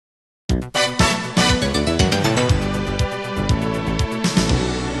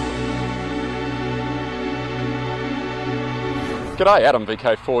G'day, Adam,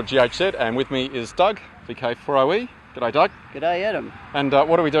 VK4 GHZ, and with me is Doug, VK4OE. G'day, Doug. G'day, Adam. And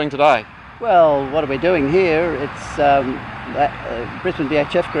what are we doing today? Well, what are we doing here? It's Brisbane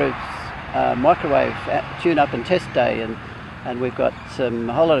VHF Group's microwave tune-up and test day, and we've got a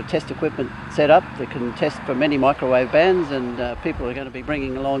whole lot of test equipment set up that can test for many microwave bands, and people are going to be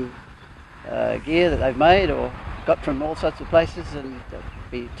bringing along gear that they've made or got from all sorts of places, and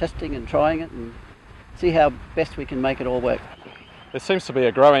be testing and trying it and see how best we can make it all work. There seems to be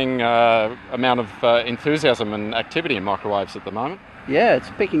a growing amount of enthusiasm and activity in microwaves at the moment. Yeah, it's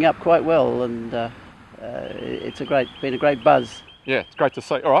picking up quite well, and it's been a great buzz. Yeah, it's great to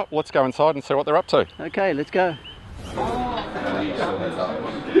see. All right, well, let's go inside and see what they're up to. Okay, let's go.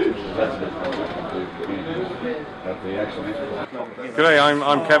 G'day,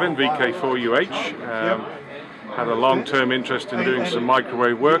 I'm Kevin, VK4UH. Had a long-term interest in doing some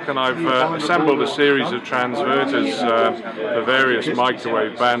microwave work, and I've assembled a series of transverters for various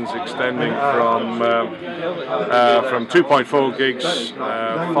microwave bands extending from 2.4 gigs,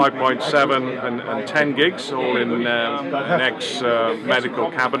 5.7 and 10 gigs, all in NEX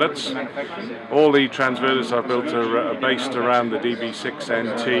medical cabinets. All the transverters I've built are based around the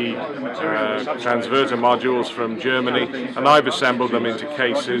DB6NT transverter modules from Germany, and I've assembled them into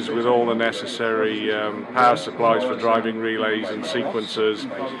cases with all the necessary power supplies for driving relays and sequencers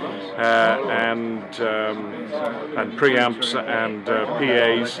and preamps and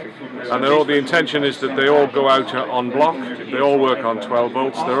PAs, and the intention is that they all go out on block. They all work on 12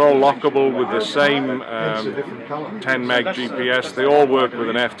 volts. They're all lockable with the same 10 meg GPS. They all work with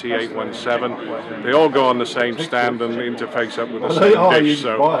an FT817. They all go on the same stand and interface up with the same dish.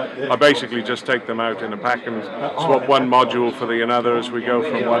 So I basically just take them out in a pack and swap one module for the another as we go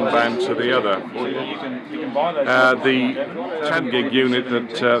from one band to the other. The 10 gig unit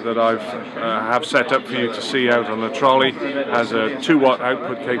that I've have set up for you to see out on the trolley has a 2-watt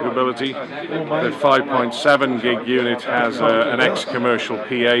output capability. The 5.7 gig unit has an ex-commercial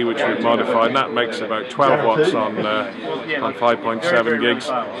PA which we've modified, and that makes about 12 watts on 5.7 gigs.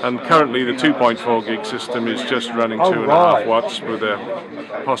 And currently the 2.4 gig system is just running 2.5 watts with a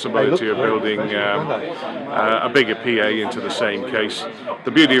possibility of building a bigger PA into the same case.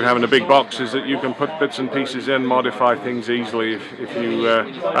 The beauty of having a big box is that you can put bits and pieces in, modify things easily. If you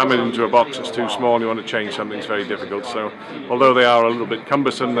ram it into a box that's too small and you want to change something, it's very difficult. So although they are a little bit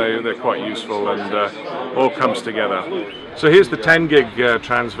cumbersome, they're quite useful, and all comes together. So here's the 10 gig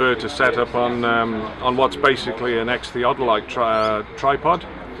transverter set up on what's basically an ex-theodolite tripod.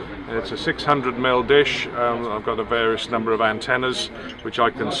 It's a 600mm dish. I've got a various number of antennas which I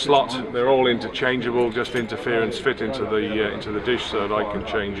can slot. They're all interchangeable, just interference fit into the dish so that I can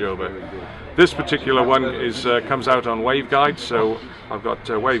change over. This particular one comes out on waveguide, so I've got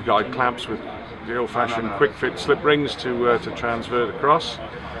waveguide clamps with the old-fashioned quick fit slip rings to transvert across.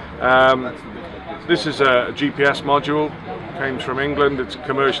 This is a GPS module. Came from England. It's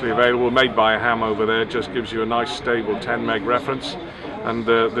commercially available, made by a ham over there. It just gives you a nice stable 10 meg reference. And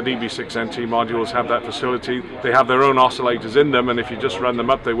the DB6NT modules have that facility. They have their own oscillators in them, and if you just run them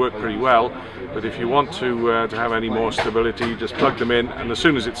up, they work pretty well. But if you want to have any more stability, you just plug them in, and as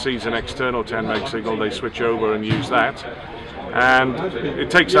soon as it sees an external 10 meg signal, they switch over and use that. And it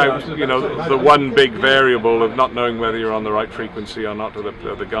takes out, the one big variable of not knowing whether you're on the right frequency or not to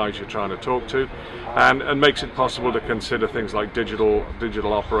the guys you're trying to talk to, and makes it possible to consider things like digital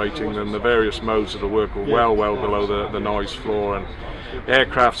operating and the various modes that'll work well below the noise floor, and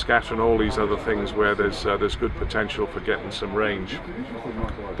aircraft scatter and all these other things where there's good potential for getting some range.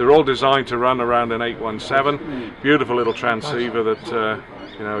 They're all designed to run around an 817. Beautiful little transceiver that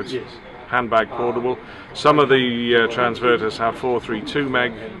it's handbag portable. Some of the transverters have 432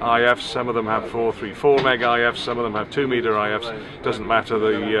 meg IFs, some of them have 434 meg IFs, some of them have 2 meter IFs. Doesn't matter,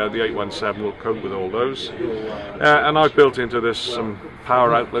 the 817 will cope with all those. And I've built into this some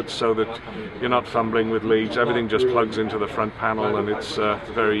power outlets so that you're not fumbling with leads. Everything just plugs into the front panel, and it's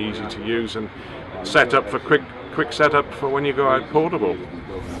very easy to use and set up for quick setup for when you go out portable.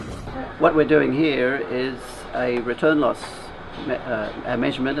 What we're doing here is a return loss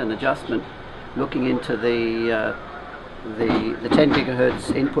measurement and adjustment, looking into the 10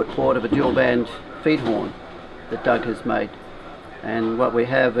 gigahertz input port of a dual band feed horn that Doug has made. And what we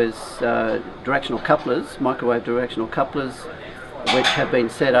have is directional couplers, microwave directional couplers, which have been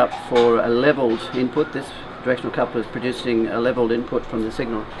set up for a leveled input. This directional coupler is producing a leveled input from the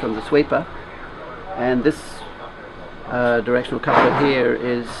signal from the sweeper, and this directional coupler here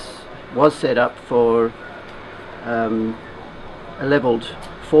was set up for a leveled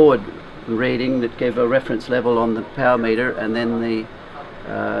forward reading that gave a reference level on the power meter, and then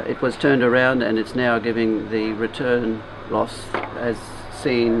it was turned around and it's now giving the return loss as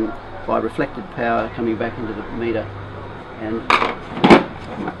seen by reflected power coming back into the meter. And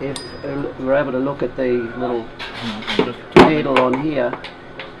if we're able to look at the little needle on here,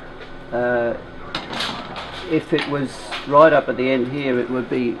 if it was right up at the end here, it would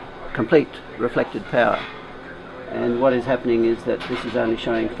be complete reflected power. And what is happening is that this is only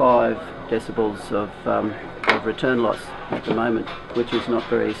showing 5 decibels of return loss at the moment, which is not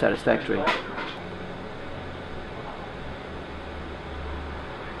very satisfactory.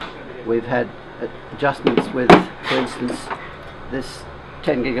 We've had adjustments with, for instance, this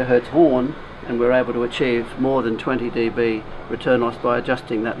 10 gigahertz horn, and we're able to achieve more than 20 dB return loss by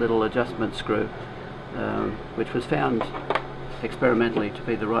adjusting that little adjustment screw, which was found experimentally to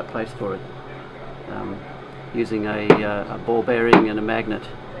be the right place for it, using a ball bearing and a magnet,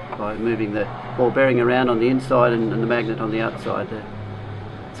 by moving the ball bearing around on the inside and the magnet on the outside there.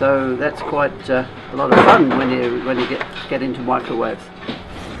 So that's quite a lot of fun when you get into microwaves.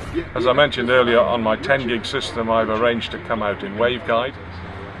 As I mentioned earlier, on my 10 gig system I've arranged to come out in waveguide.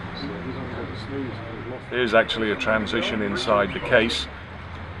 Here's actually a transition inside the case.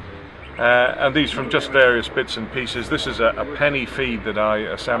 And these from just various bits and pieces. This is a penny feed that I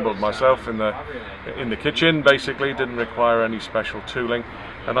assembled myself in the kitchen. Basically, didn't require any special tooling.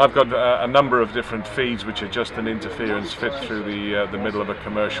 And I've got a number of different feeds which are just an interference fit through the middle of a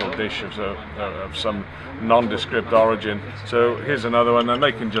commercial dish of some nondescript origin. So here's another one, and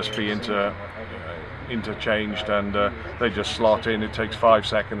they can just be interchanged, and they just slot in. It takes 5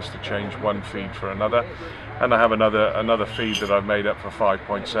 seconds to change one feed for another. And I have another feed that I've made up for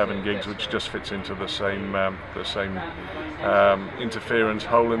 5.7 gigs, which just fits into the same interference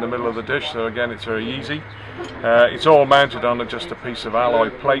hole in the middle of the dish. So again, it's very easy. It's all mounted on just a piece of alloy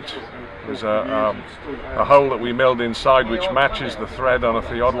plate. There's a hole that we milled inside which matches the thread on a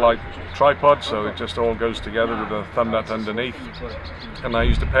theodolite tripod, so it just all goes together with a thumb nut underneath. And I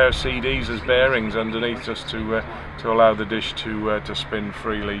used a pair of CDs as bearings underneath, just to allow the dish to spin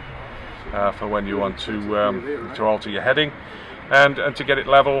freely for when you want to alter your heading, and to get it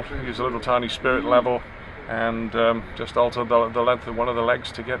level, use a little tiny spirit level, and just alter the length of one of the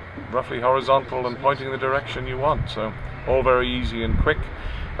legs to get roughly horizontal and pointing the direction you want. So all very easy and quick,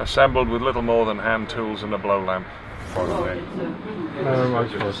 assembled with little more than hand tools and a blow lamp.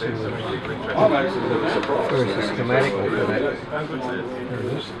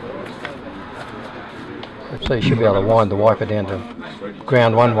 So you should be able to wind the wiper down to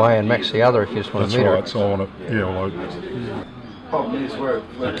ground one way and max the other if you just want to meter it. That's right, so I want to,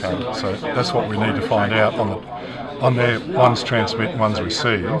 okay, so that's what we need to find out on there. One's transmit, one's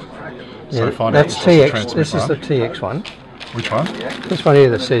receive. So yeah, find that's out TX. This is the TX one. Which one? This one here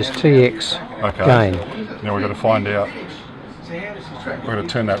that says TX gain. Now we've got to find out. We've got to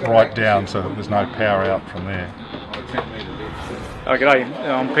turn that right down so that there's no power out from there. Oh, g'day,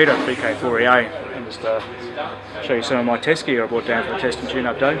 I'm Peter at VK4 EA, and just show you some of my test gear I brought down for the test and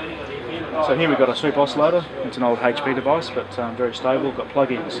tune-up day. So here we've got a swoop oscillator. It's an old HP device, but very stable. Got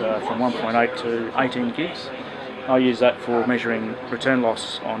plugins from 1.8 to 18 gigs. I use that for measuring return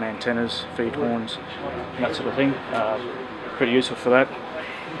loss on antennas, feed horns, and that sort of thing. Pretty useful for that.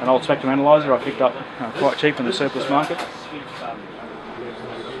 An old spectrum analyzer I picked up quite cheap in the surplus market.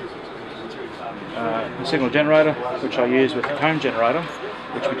 A signal generator, which I use with the cone generator,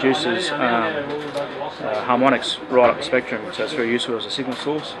 which produces harmonics right up the spectrum, so it's very useful as a signal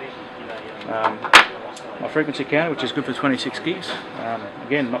source. My frequency counter, which is good for 26 gigs.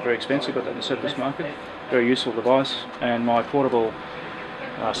 Again, not very expensive, got that in the surplus market. Very useful device. And my portable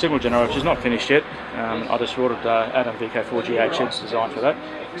signal generator, which is not finished yet. I just ordered Adam VK4 GH heads designed for that.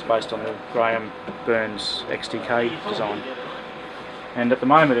 It's based on the Graham Burns XTK design. And at the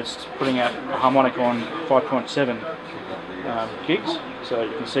moment it's putting out a harmonic on 5.7 gigs, so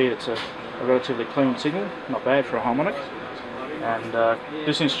you can see it's a relatively clean signal, not bad for a harmonic. And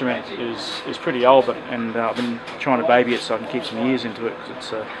this instrument is pretty old, but I've been trying to baby it so I can keep some years into it,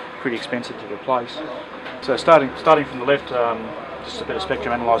 because it's pretty expensive to replace. So starting from the left, just a bit of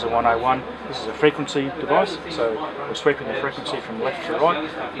Spectrum Analyzer 101. This is a frequency device, so we're sweeping the frequency from left to right,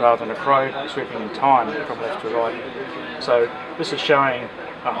 rather than a probe sweeping in time from left to right. So this is showing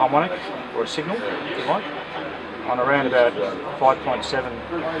a harmonic, or a signal, if you like, on around about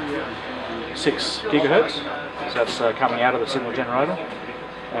 5.76 gigahertz. So that's coming out of the signal generator,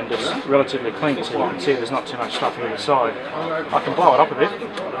 and it's relatively clean, so you can see there's not too much stuff here inside. I can blow it up a bit,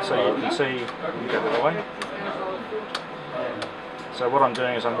 so you can see, you can go that way. So what I'm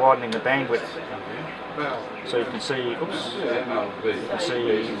doing is I'm widening the bandwidth, so you can see,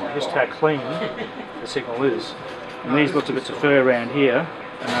 just how clean the signal is. And these little bits of fur around here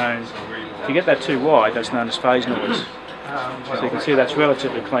are known, if you get that too wide, that's known as phase noise. So you can see that's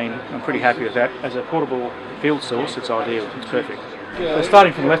relatively clean. I'm pretty happy with that. As a portable field source, it's ideal, it's perfect. So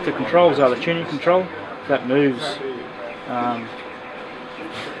starting from left, the controls are the tuning control. That moves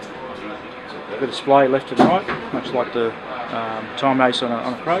the display left and right, much like the time race on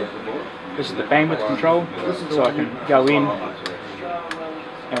a Pro. This is the bandwidth control, so I can go in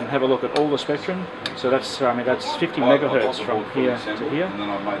and have a look at all the spectrum. So that's 50 megahertz from here to here, and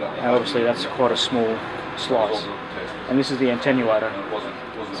obviously that's quite a small slice. And this is the attenuator.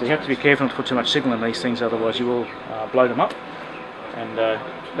 So you have to be careful not to put too much signal in these things, otherwise you will blow them up. And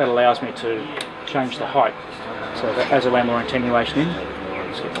that allows me to change the height. So that as I add more attenuation in,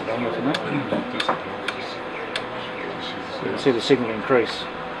 let's get more bandwidth in that. So you can see the signal increase.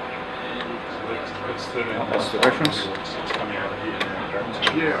 That's the reference.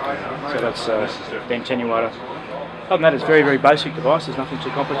 So that's the attenuator. Other than that, it's a very, very basic device. There's nothing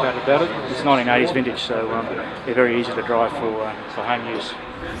too complicated about it. It's 1980s vintage, so they're very easy to drive for home use.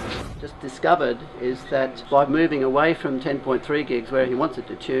 Just discovered is that by moving away from 10.3 gigs where he wants it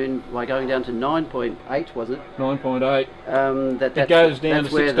to tune, by going down to 9.8, was it? 9.8. It goes down to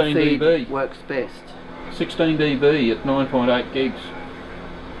 16 where the feed dB. works best. 16 dB at 9.8 gigs.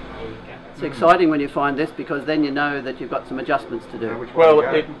 It's exciting when you find this, because then you know that you've got some adjustments to do. Well,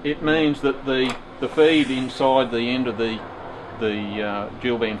 it means that the feed inside the end of the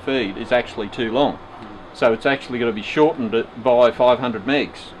dual band feed is actually too long. So it's actually going to be shortened by 500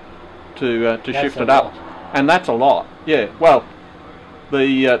 megs to shift it up. And that's a lot. Yeah, well,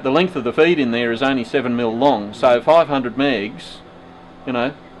 the length of the feed in there is only 7 mil long, so 500 megs, you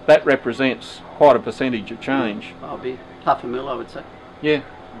know, that represents quite a percentage of change. I'll be half a mil, I would say. Yeah.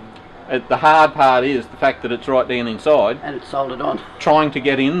 The hard part is the fact that it's right down inside. And it's soldered on. Trying to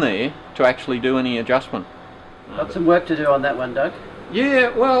get in there to actually do any adjustment. Got some work to do on that one, Doug. Yeah,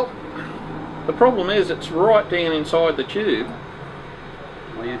 well, the problem is it's right down inside the tube.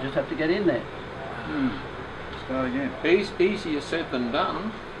 Well, you just have to get in there. Start again. Easier said than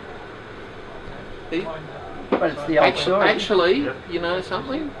done. But it's the old story. Actually, you know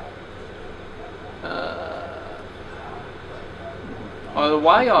something? The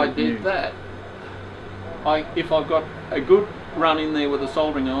way I did that, if I've got a good run in there with a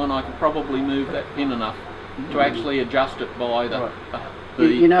soldering iron, I could probably move that pin enough to actually adjust it by the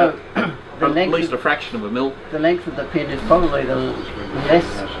you know, the at length least a fraction of a mil. The length of the pin is probably the less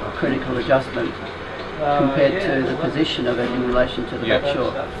critical adjustment compared to the position of it in relation to the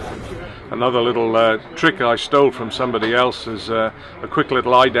backshore. Another little trick I stole from somebody else is a quick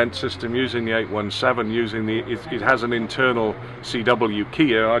little ident system using the 817. Using it has an internal CW key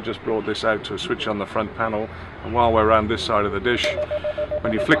here. I just brought this out to a switch on the front panel, and while we're around this side of the dish,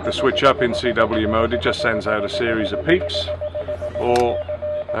 when you flick the switch up in CW mode, it just sends out a series of peaks or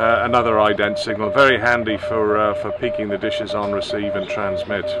another ident signal. Very handy for peaking the dishes on receive and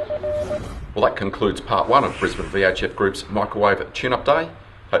transmit. Well, that concludes part one of Brisbane VHF Group's Microwave Tune-Up Day.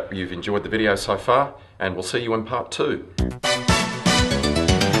 Hope you've enjoyed the video so far, and we'll see you in part two.